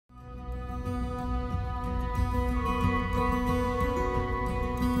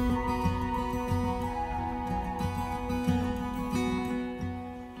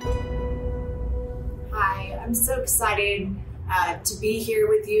I'm so excited to be here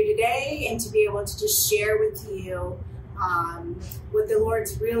with you today and to be able to just share with you what the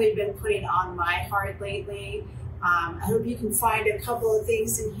Lord's really been putting on my heart lately. I hope you can find a couple of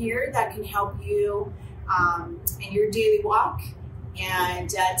things in here that can help you in your daily walk. And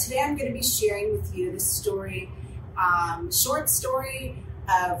today I'm going to be sharing with you the story, short story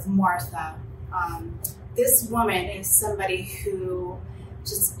of Martha. This woman is somebody who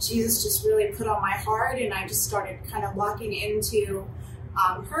Jesus just really put on my heart, and I just started kind of locking into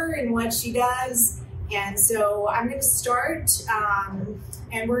her and what she does. And so I'm going to start,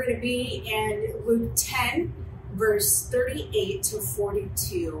 and we're going to be in Luke 10, verse 38 to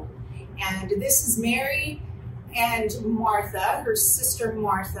 42. And this is Mary and Martha, her sister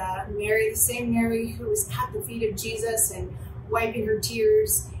Martha. Mary, the same Mary who was at the feet of Jesus and wiping her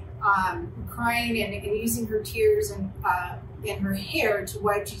tears, crying and using her tears and her hair to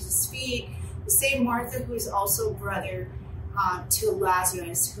wipe Jesus' feet. The same Martha who is also brother to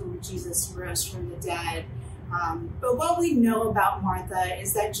Lazarus, whom Jesus rose from the dead. But what we know about Martha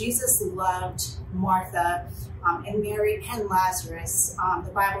is that Jesus loved Martha and Mary and Lazarus.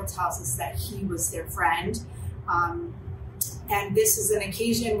 The Bible tells us that he was their friend. And this is an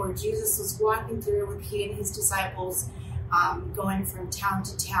occasion where Jesus was walking through with he and his disciples, going from town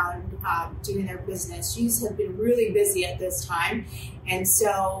to town, doing their business. Jesus had been really busy at this time, and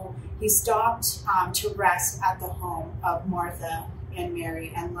so he stopped to rest at the home of Martha and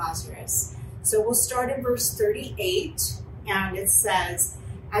Mary and Lazarus. So we'll start in verse 38, and it says,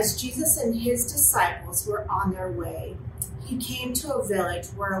 "As Jesus and his disciples were on their way, he came to a village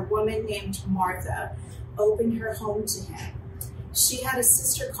where a woman named Martha opened her home to him. She had a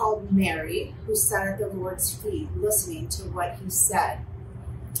sister called Mary who sat at the Lord's feet listening to what he said.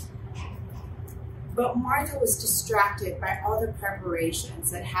 But Martha was distracted by all the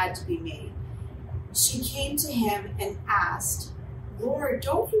preparations that had to be made. She came to him and asked, 'Lord,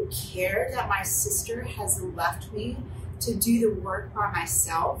 don't you care that my sister has left me to do the work by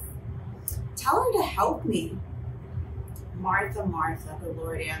myself? Tell her to help me.' 'Martha, Martha,' the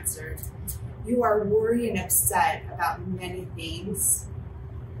Lord answered, 'you are worried and upset about many things,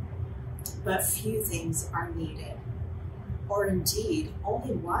 but few things are needed, or indeed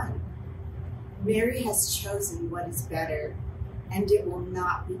only one. Mary has chosen what is better, and it will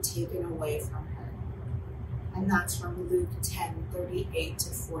not be taken away from her.'" And that's from Luke 10, 38 to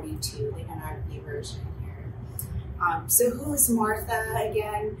 42, the NIV version here. So who is Martha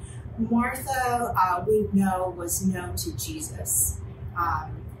again? Martha, we know, was known to Jesus.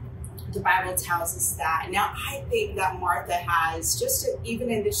 The Bible tells us that. Now, I think that Martha has, even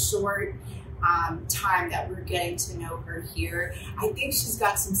in this short time that we're getting to know her here, I think she's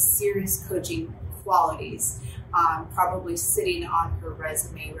got some serious coaching qualities probably sitting on her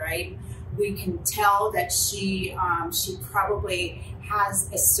resume, right? We can tell that she probably has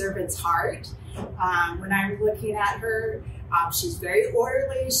a servant's heart. When I'm looking at her, she's very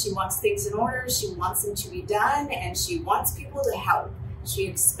orderly. She wants things in order. She wants them to be done, and she wants people to help. She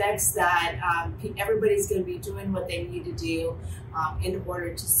expects that everybody's going to be doing what they need to do in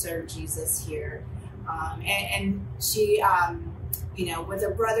order to serve Jesus here. And she, with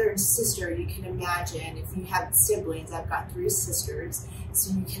a brother and sister, you can imagine, if you have siblings, I've got 3 sisters,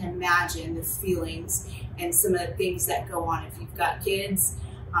 so you can imagine the feelings and some of the things that go on. If you've got kids,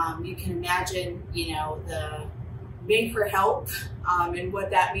 you can imagine, the make her help and what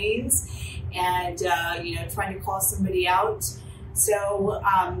that means, and, trying to call somebody out. So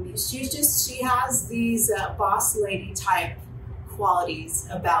she has these boss lady type qualities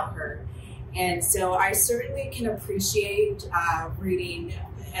about her. And so I certainly can appreciate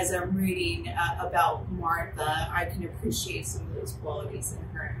as I'm reading about Martha, I can appreciate some of those qualities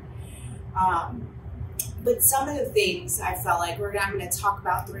in her. But some of the things I felt like I'm going to talk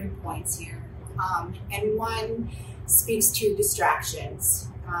about 3 points here. And one speaks to distractions.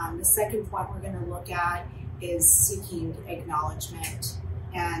 The second point we're going to look at is seeking acknowledgement.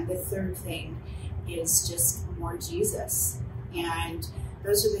 And the third thing is just more Jesus. And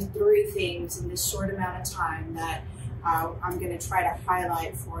those are the 3 things in this short amount of time that I'm going to try to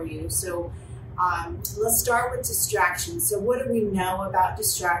highlight for you. So let's start with distractions. So what do we know about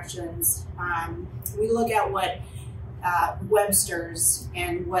distractions? We look at what Webster's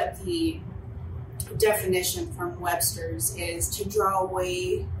and what the definition from Webster's is: to draw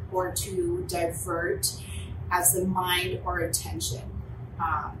away or to divert as the mind or attention.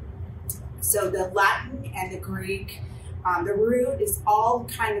 So the Latin and the Greek, the root is all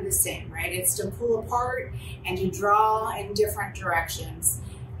kind of the same, right? It's to pull apart and to draw in different directions.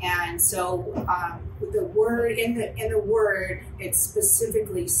 And so the word in the word, it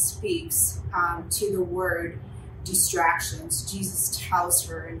specifically speaks to the word distractions. Jesus tells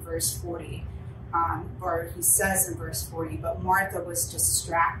her in verse 40, or he says in verse 40, but Martha was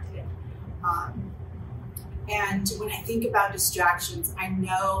distracted. And when I think about distractions, I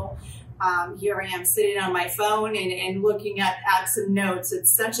know here I am sitting on my phone and looking at some notes.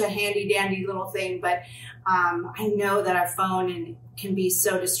 It's such a handy dandy little thing, but I know that our phone can be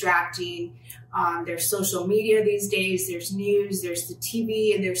so distracting. There's social media these days, there's news, there's the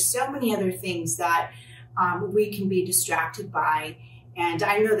TV, and there's so many other things that we can be distracted by. And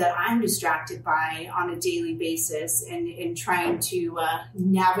I know that I'm distracted by on a daily basis in trying to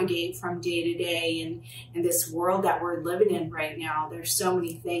navigate from day to day in this world that we're living in right now. There's so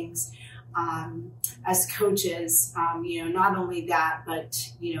many things as coaches, not only that, but,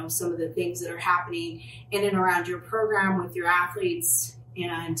 some of the things that are happening in and around your program with your athletes,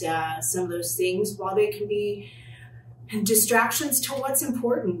 and some of those things, while they can be distractions to what's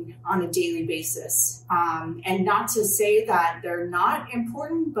important on a daily basis. And not to say that they're not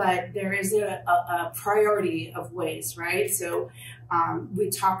important, but there is a priority of ways, right? So we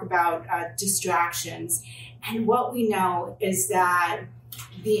talk about distractions. And what we know is that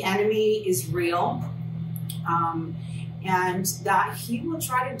the enemy is real, and that he will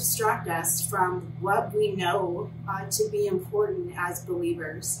try to distract us from what we know to be important as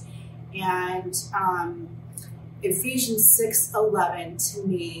believers. And Ephesians 6:11 to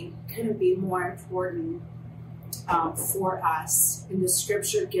me couldn't be more important for us. And the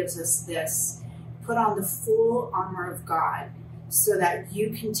scripture gives us this: put on the full armor of God so that you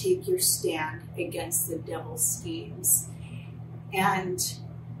can take your stand against the devil's schemes. And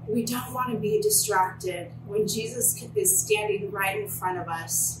we don't want to be distracted. When Jesus is standing right in front of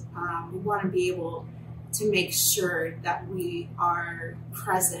us, we want to be able to make sure that we are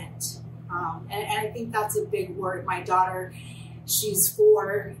present. And I think that's a big word. My daughter, she's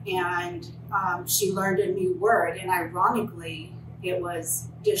 4, and she learned a new word. And ironically, it was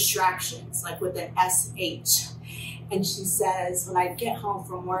distractions, like with an SH. And she says, when I get home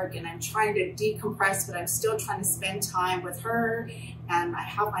from work and I'm trying to decompress, but I'm still trying to spend time with her, and I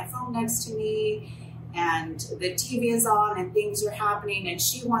have my phone next to me, and the TV is on and things are happening, and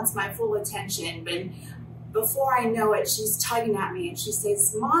she wants my full attention. But before I know it, she's tugging at me and she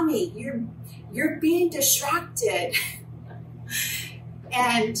says, "Mommy, you're being distracted."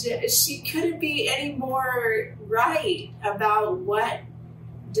 And she couldn't be any more right about what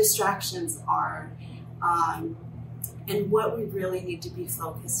distractions are, and what we really need to be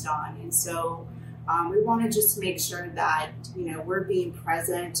focused on. And so we want to just make sure that, we're being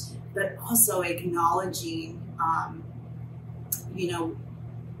present, but also acknowledging,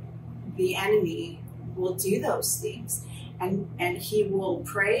 the enemy will do those things, and he will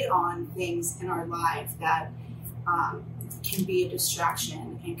prey on things in our life that can be a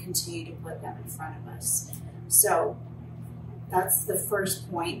distraction and continue to put them in front of us. So that's the first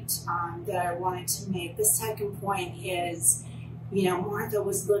point that I wanted to make. The second point is, Martha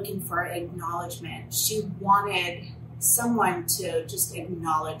was looking for acknowledgement. She wanted someone to just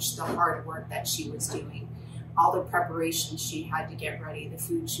acknowledge the hard work that she was doing, all the preparation she had to get ready, the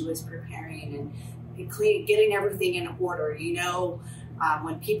food she was preparing, and getting everything in order.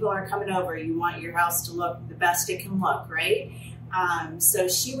 When people are coming over, you want your house to look the best it can look, right? So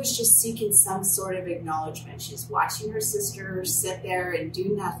she was just seeking some sort of acknowledgement. She's watching her sister sit there and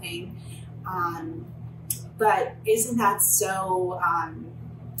do nothing. But isn't that so,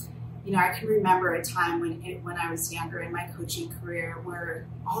 I can remember a time when I was younger in my coaching career where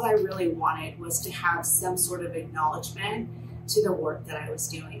all I really wanted was to have some sort of acknowledgement to the work that I was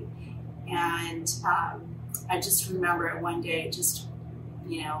doing. And I just remember one day just,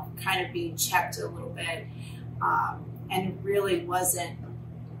 kind of being checked a little bit. And it really wasn't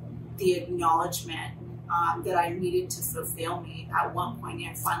the acknowledgement that I needed to fulfill me. At one point,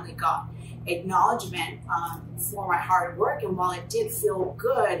 I finally got acknowledgement for my hard work. And while it did feel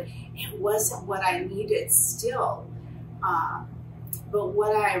good, it wasn't what I needed still. But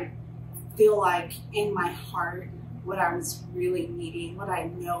what I feel like in my heart, what I was really needing, what I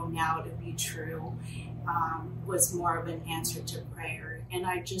know now to be true, was more of an answer to prayer. And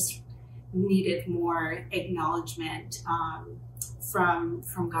I just needed more acknowledgement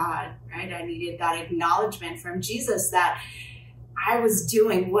from God, right? I needed that acknowledgement from Jesus that I was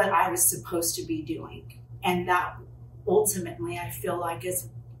doing what I was supposed to be doing. And that ultimately I feel like is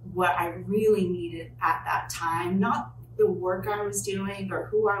what I really needed at that time, not the work I was doing or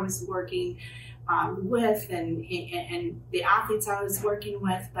who I was working with and the athletes I was working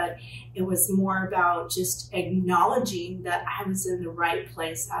with, but it was more about just acknowledging that I was in the right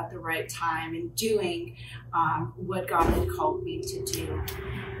place at the right time and doing what God had called me to do.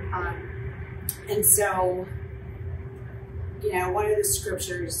 And so, one of the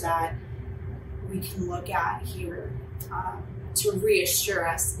scriptures that we can look at here to reassure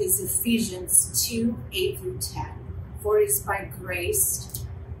us is Ephesians 2:8-10. For it is by grace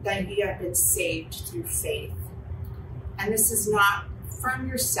that ye have been saved through faith. And this is not from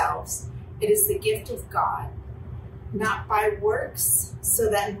yourselves, it is the gift of God, not by works, so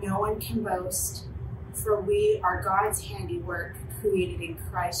that no one can boast. For we are God's handiwork, created in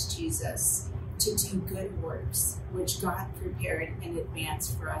Christ Jesus, to do good works, which God prepared in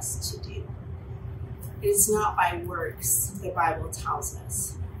advance for us to do. It is not by works, the Bible tells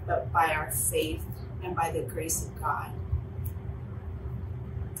us, but by our faith and by the grace of God.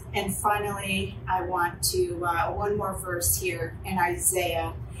 And finally, I want to, one more verse here in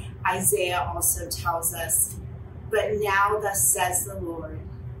Isaiah. Isaiah also tells us, but now thus says the Lord,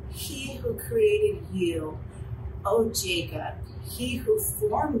 he who created you, O Jacob, he who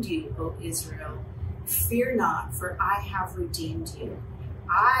formed you, O Israel, fear not, for I have redeemed you.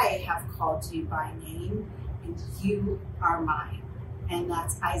 I have called you by name, and you are mine. And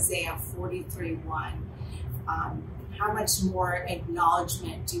that's Isaiah 43:1. How much more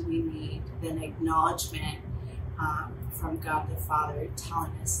acknowledgement do we need than acknowledgement from God the Father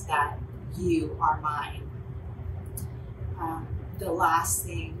telling us that you are mine? The last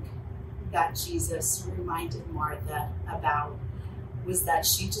thing that Jesus reminded Martha about was that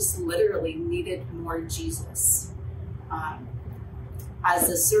she just literally needed more Jesus. As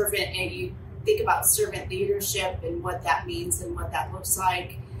a servant, and you think about servant leadership and what that means and what that looks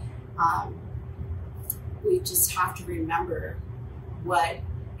like, we just have to remember what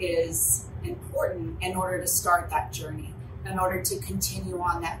is important in order to start that journey, in order to continue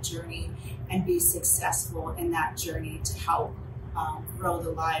on that journey and be successful in that journey to help grow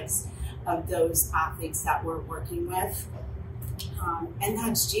the lives of those athletes that we're working with. And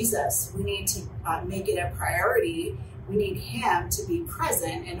that's Jesus. We need to make it a priority. We need him to be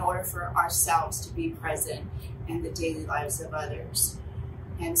present in order for ourselves to be present in the daily lives of others.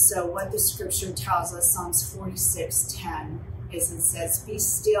 And so what the scripture tells us, Psalms 46:10, is it says, be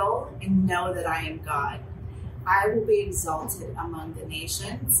still and know that I am God. I will be exalted among the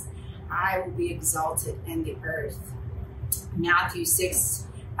nations. I will be exalted in the earth. Matthew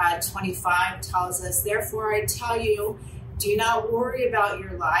 6:25 tells us, therefore I tell you, do not worry about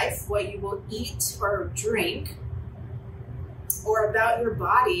your life, what you will eat or drink, or about your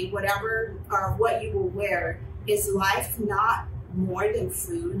body, whatever or what you will wear. Is life not more than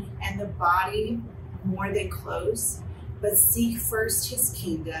food, and the body more than clothes? But seek first his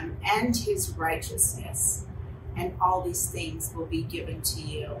kingdom and his righteousness, and all these things will be given to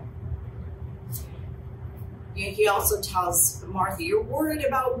you. He also tells Martha, you're worried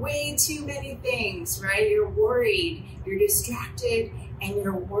about way too many things, right? You're worried, you're distracted, and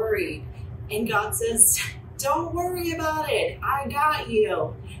you're worried. And God says, don't worry about it. I got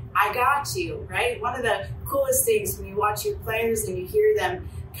you. I got you, right? One of the coolest things when you watch your players and you hear them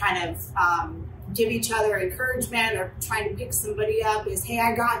kind of give each other encouragement or trying to pick somebody up is, hey,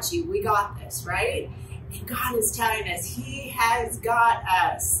 I got you. We got this, right? And God is telling us he has got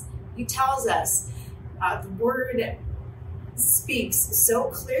us. He tells us. The word speaks so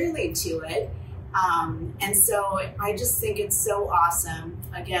clearly to it. And so I just think it's so awesome,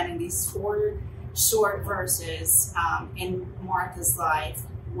 again, in these 4 short verses in Martha's life,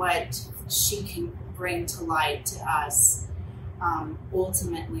 what she can bring to light to us.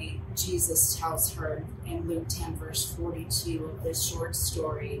 Ultimately, Jesus tells her in Luke 10, verse 42 of this short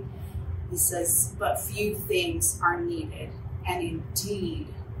story, he says, but few things are needed, and indeed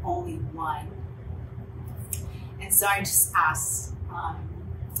only one. And so I just ask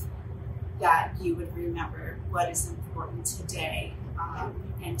that you would remember what is important today,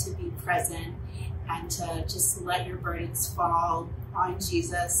 and to be present and to just let your burdens fall on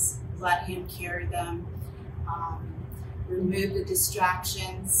Jesus, let him carry them, remove the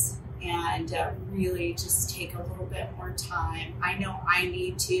distractions, and really just take a little bit more time. I know I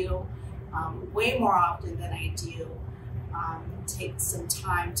need to, way more often than I do, take some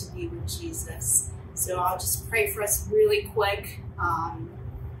time to be with Jesus. So I'll just pray for us really quick.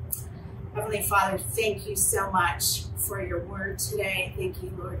 Heavenly Father, thank you so much for your word today. Thank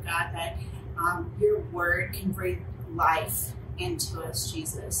you, Lord God, that your word can bring life into us,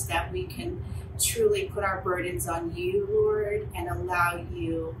 Jesus, that we can truly put our burdens on you, Lord, and allow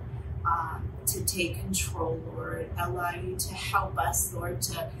you to take control, Lord. Allow you to help us, Lord,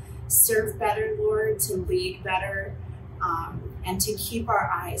 to serve better, Lord, to lead better, and to keep our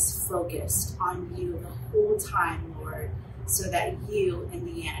eyes focused on you the whole time, Lord, so that you, in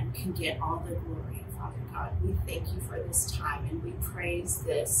the end, can get all the glory, Father God. We thank you for this time, and we praise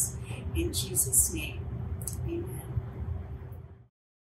this in Jesus' name. Amen.